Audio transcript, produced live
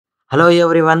Hello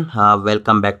everyone,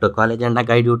 welcome back to College and a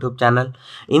Guide YouTube channel.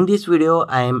 In this video,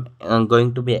 I am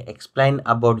going to be explain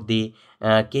about the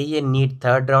KEA NEET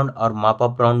third round or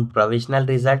mop-up round provisional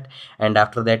result, and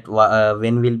after that,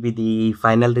 when will be the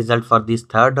final result for this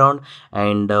third round,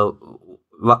 and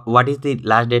what is the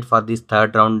last date for this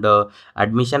third round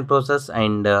admission process,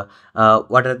 and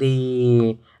what are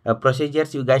the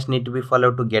procedures you guys need to be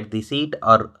followed to get the seat,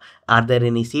 or are there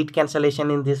any seat cancellation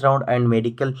in this round, and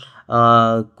medical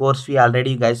course fee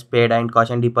already you guys paid and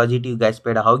caution deposit you guys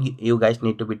paid, how you guys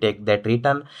need to be take that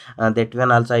return, that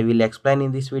one also I will explain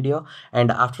in this video.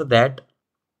 And after that,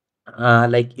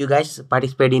 like you guys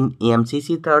participate in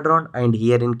EMCC third round and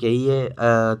here in KEA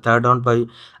third round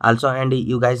also, and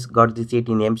you guys got the seat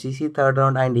in MCC third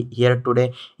round, and here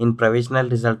today in provisional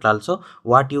result also,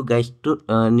 what you guys to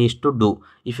needs to do.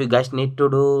 If you guys need to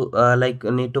do like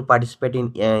need to participate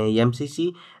in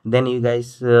MCC, then you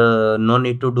guys no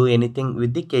need to do anything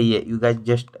with the KEA. You guys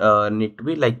just need to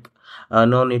be like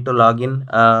no need to log in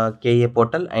KEA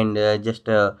portal, and just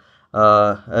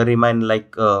remind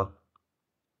like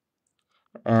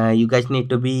you guys need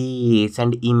to be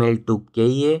send email to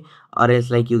KA, or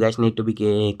else like you guys need to be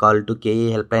call to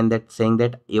KA helpline that saying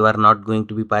that you are not going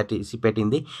to be participate in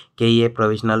the KA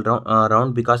provisional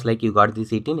round, because like you got the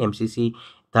seat in MCC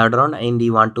third round and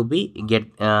you want to be get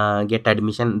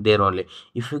admission there only.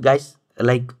 If you guys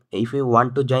like if you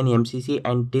want to join MCC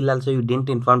and till also you didn't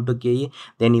inform to KA,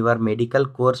 then your medical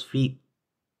course fee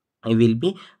will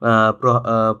be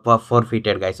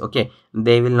forfeited, guys. Okay,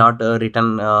 they will not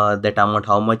return that amount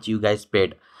how much you guys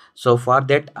paid. So for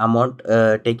that amount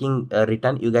taking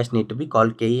return, you guys need to be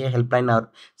called KEA helpline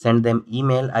or send them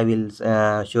email. I will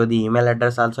show the email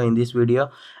address also in this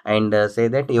video, and say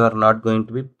that you are not going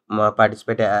to be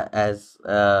participate as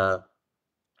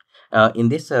in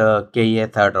this KEA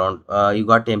third round. You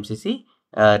got MCC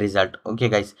result. Okay,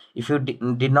 guys. If you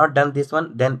did not done this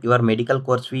one, then your medical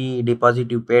course fee deposit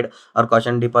you paid or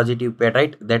caution deposit you paid,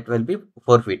 right? That will be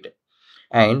forfeit.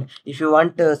 And if you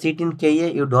want seat in KA,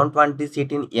 you don't want the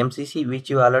seat in MCC which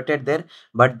you allotted there,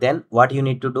 but then what you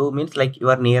need to do means like you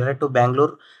are nearer to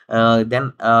Bangalore,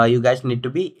 then you guys need to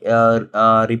be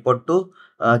report to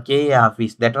KA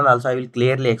office. That one also I will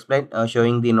clearly explain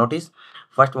showing the notice.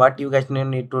 First, what you guys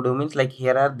need to do means like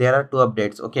there are two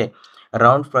updates. Okay,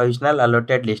 round provisional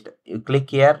allotted list. You click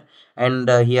here, and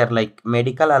here like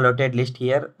medical allotted list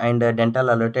here, and dental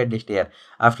allotted list here.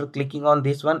 After clicking on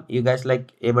this one, you guys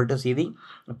like able to see the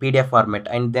PDF format,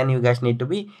 and then you guys need to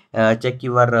be check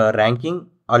your ranking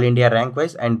all India rank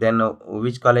wise, and then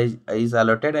which college is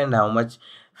allotted and how much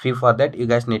fee for that you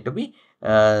guys need to be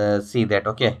see that.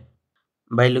 Okay,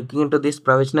 by looking into this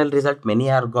provisional result, many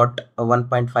are got a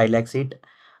 1.5 lakh seat,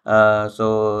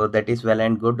 so that is well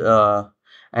and good.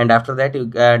 And after that, you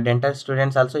dental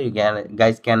students also you can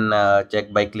guys can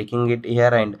check by clicking it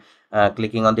here, and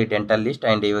clicking on the dental list,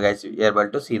 and you guys are able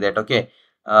to see that. Okay,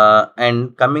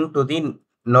 and coming to the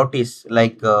notice,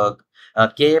 like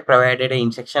KA provided a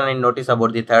instruction and notice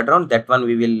about the third round. That one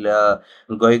we will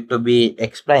going to be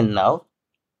explain now.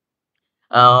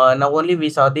 Now only we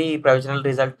saw the provisional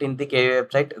result in the KU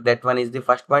website. That one is the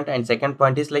first point, and second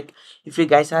point is like if you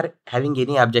guys are having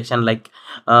any objection, like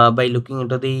by looking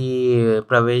into the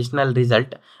provisional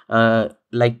result,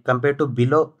 like compared to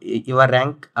below, your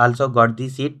rank also got the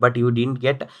seat, but you didn't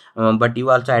get, but you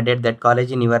also added that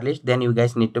college in your list. Then you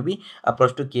guys need to be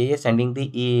approached to KA, sending the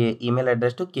email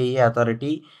address to KA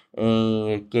authority,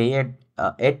 KA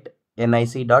at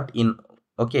nic.in.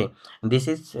 Okay, this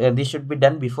should be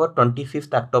done before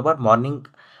 25th October morning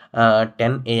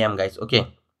 10 a.m. guys.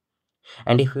 Okay,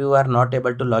 and if you are not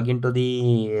able to log into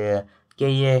the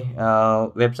KEA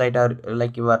website, or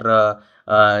like you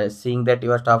are seeing that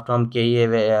you are staff from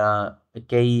KEA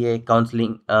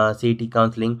counseling, CT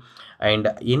counseling, and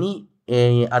any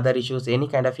other issues, any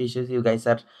kind of issues you guys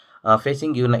are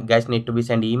facing, you guys need to be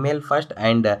send email first,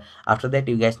 and after that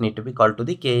you guys need to be called to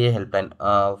the KEA helpline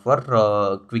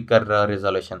for quicker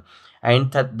resolution.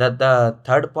 And the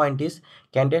third point is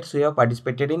candidates who have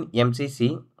participated in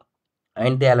MCC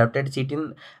and they allotted seat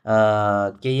in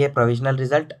KA provisional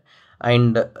result,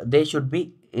 and they should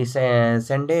be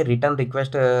send a written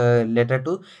request letter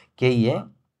to KA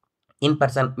in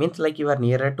person. Means like you are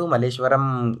nearer to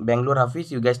Malleshwaram Bangalore office,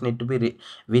 you guys need to be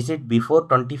visit before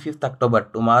 25th October,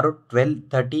 tomorrow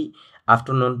 12:30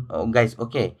 afternoon, guys.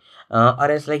 Okay,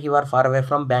 or else like you are far away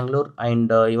from Bangalore,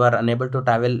 and you are unable to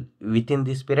travel within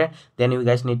this period, then you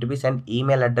guys need to be send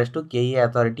email address to KA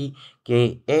authority,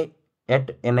 KA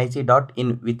at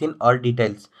nic.in within all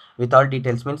details. With all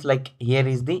details means like here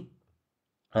is the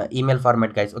email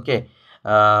format, guys. Okay,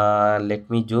 let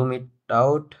me zoom it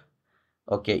out.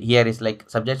 Okay, here is like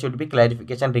subject should be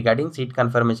clarification regarding seat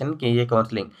confirmation KEA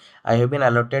counseling. I have been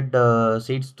allotted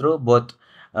seats through both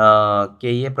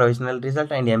KEA provisional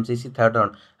result and MCC third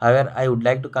round. However, I would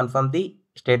like to confirm the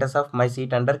status of my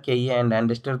seat under KEA and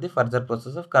understand the further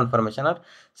process of confirmation or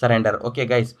surrender. Okay,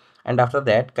 guys. And after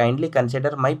that, kindly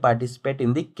consider my participate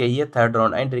in the KEA third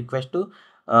round and request to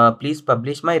please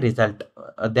publish my result.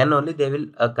 Then only they will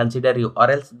consider you, or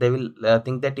else they will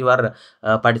think that you are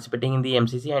participating in the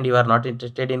MCC and you are not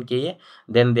interested in KA,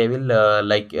 then they will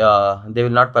they will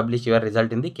not publish your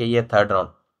result in the KA third round.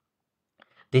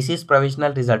 This is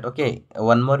provisional result. Okay,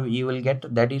 one more you will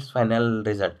get, that is final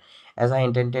result. As I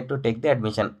intended to take the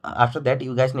admission, after that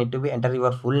you guys need to be enter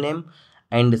your full name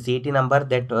and CET number,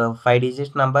 that 5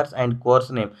 digit numbers, and course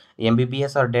name,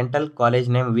 MBBS or dental, college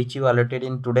name which you allotted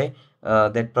in today,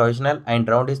 that provisional, and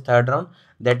round is third round,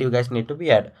 that you guys need to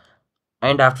be add.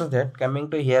 And after that, coming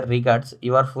to here, regards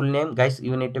your full name, guys,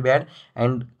 you need to be add,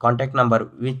 and contact number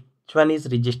which one is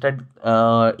registered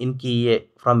in KEA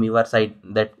from your side,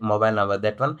 that mobile number,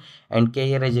 that one, and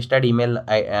KEA registered email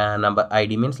number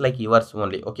ID, means like yours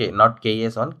only. Okay, not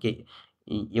KEA's one.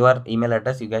 Your email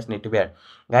address you guys need to be add.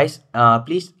 Guys,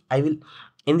 please, I will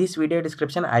in this video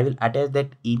description I will attach that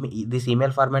email, this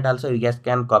email format also, you guys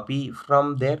can copy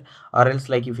from there, or else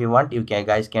like if you want, you can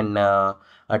guys can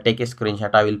take a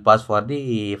screenshot. I will pause for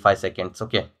the 5 seconds.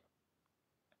 Okay,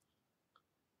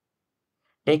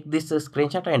 take this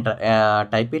screenshot and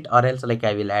type it, or else like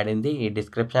I will add in the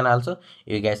description also,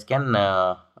 you guys can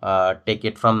take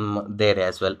it from there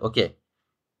as well. Okay,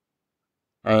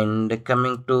 and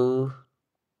coming to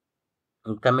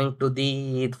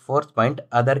the fourth point,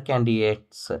 other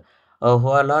candidates who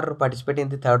all are participate in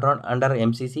the third round under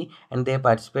MCC and they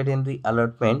participate in the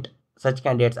allotment. Such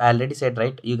candidates, I already said,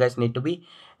 right? You guys need to be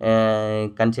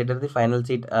consider the final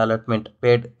seat allotment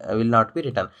paid will not be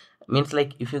returned. Means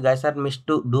like if you guys are missed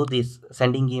to do this,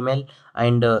 sending email,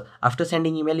 and after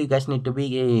sending email, you guys need to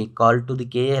be called to the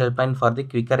KA helpline for the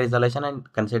quicker resolution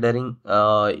and considering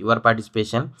your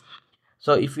participation.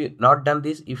 So if you not done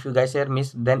this, if you guys are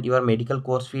missed, then your medical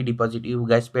course fee deposit you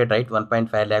guys paid, right,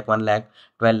 1.5 lakh, 1 lakh,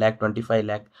 12 lakh, 25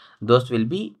 lakh, those will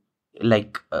be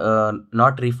like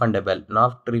not refundable,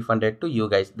 not refunded to you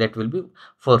guys, that will be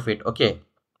forfeit. Okay,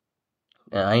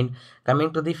 and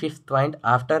coming to the fifth point,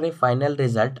 after a final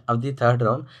result of the third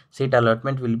round, seat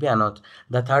allotment will be announced.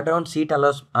 The third round seat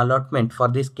allotment for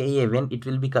this KA event, it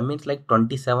will be coming like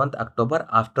 27th October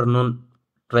afternoon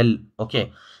 12.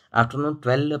 Okay, afternoon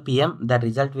 12 p.m. the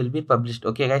result will be published.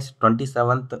 Okay, guys,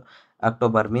 27th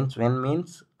October means when,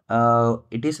 means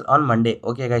it is on Monday.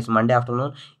 Okay, guys, Monday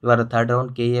afternoon your third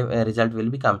round KA result will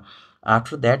become.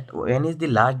 After that, when is the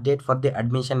last date for the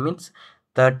admission, means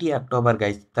 30 October,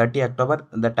 guys. 30 October.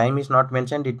 The time is not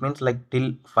mentioned. It means like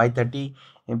till 5:30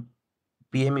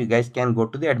 p.m. you guys can go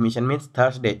to the admission, means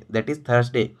Thursday. That is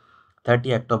Thursday,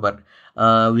 30 October.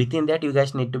 Within that, you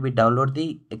guys need to be download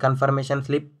the confirmation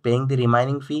slip, paying the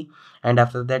remaining fee, and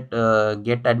after that,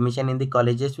 get admission in the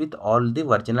colleges with all the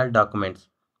original documents.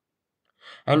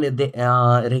 And they,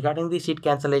 regarding the seat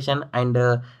cancellation, and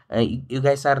you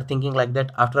guys are thinking like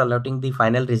that after allotting the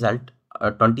final result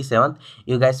 27th,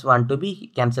 you guys want to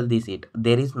be cancel the seat.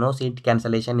 There is no seat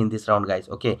cancellation in this round, guys.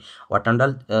 Okay, what and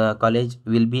all college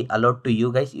will be allowed to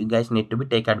you guys, you guys need to be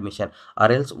take admission,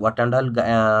 or else what and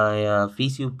all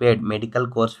fees you paid, medical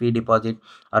course fee deposit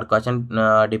or caution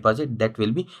deposit, that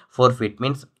will be forfeit,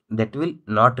 means that will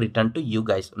not return to you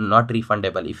guys, not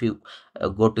refundable. If you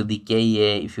go to the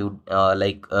KEA, if you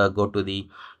go to the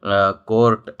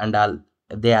court and all,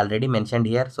 they already mentioned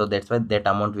here, so that's why that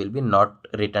amount will be not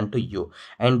returned to you.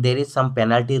 And there is some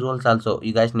penalty rules also,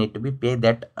 you guys need to be pay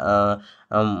that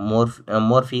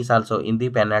more fees also in the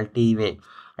penalty way.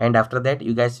 And after that,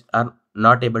 you guys are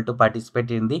not able to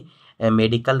participate in the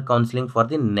medical counseling for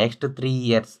the next 3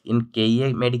 years in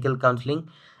KEA medical counseling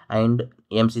and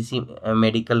MCC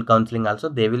medical counseling also,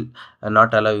 they will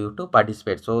not allow you to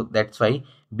participate. So that's why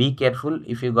be careful.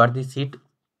 If you got the seat,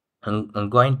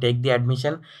 go and take the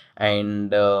admission. And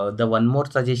the one more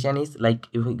suggestion is, like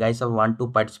if you guys want to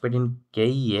participate in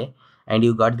KEA and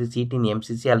you got the seat in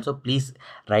MCC also, please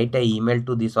write a email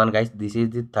to this one, guys. This is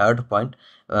the third point.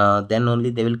 Then only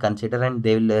they will consider and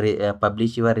they will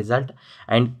publish your result.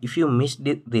 And if you missed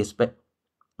this,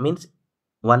 means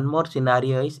one more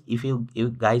scenario is, if you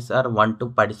guys are want to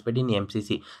participate in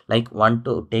MCC, like want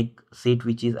to take seat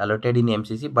which is allotted in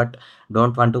MCC but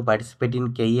don't want to participate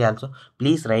in KE also,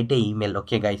 please write a email.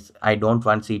 Okay, guys, I don't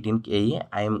want seat in KE,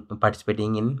 I am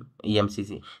participating in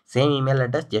MCC. Same email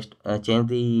address, just change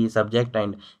the subject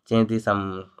and change the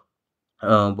some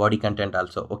body content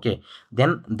also. Okay,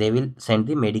 then they will send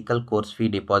the medical course fee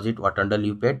deposit what under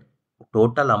you paid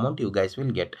total amount you guys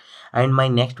will get. And my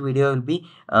next video will be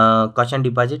caution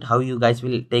deposit, how you guys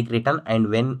will take return and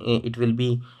when it will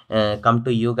be come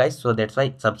to you guys. So that's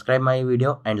why subscribe my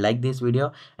video and like this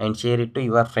video and share it to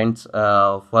your friends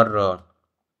for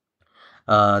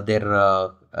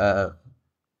their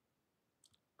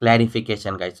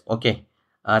clarification, guys. Okay,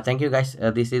 thank you guys.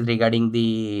 This is regarding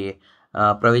the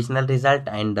provisional result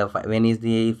and when is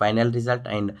the final result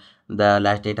and the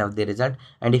last date of the result.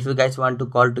 And if you guys want to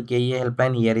call to KEA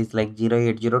helpline, here is like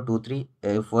 08023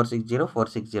 460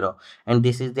 460, and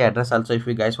this is the address also. If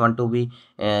you guys want to be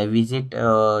visit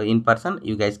in person,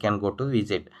 you guys can go to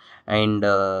visit. And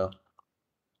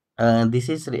this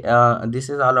is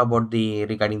all about the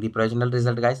regarding the provisional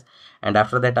result, guys. And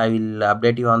after that I will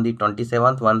update you on the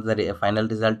 27th once the final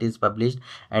result is published.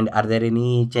 And are there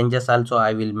any changes also,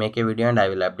 I will make a video and I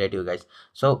will update you guys.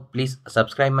 So please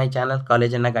subscribe my channel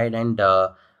College and a Guide, and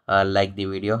like the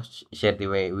video, share the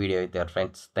video with your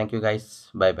friends. Thank you guys,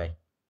 bye bye.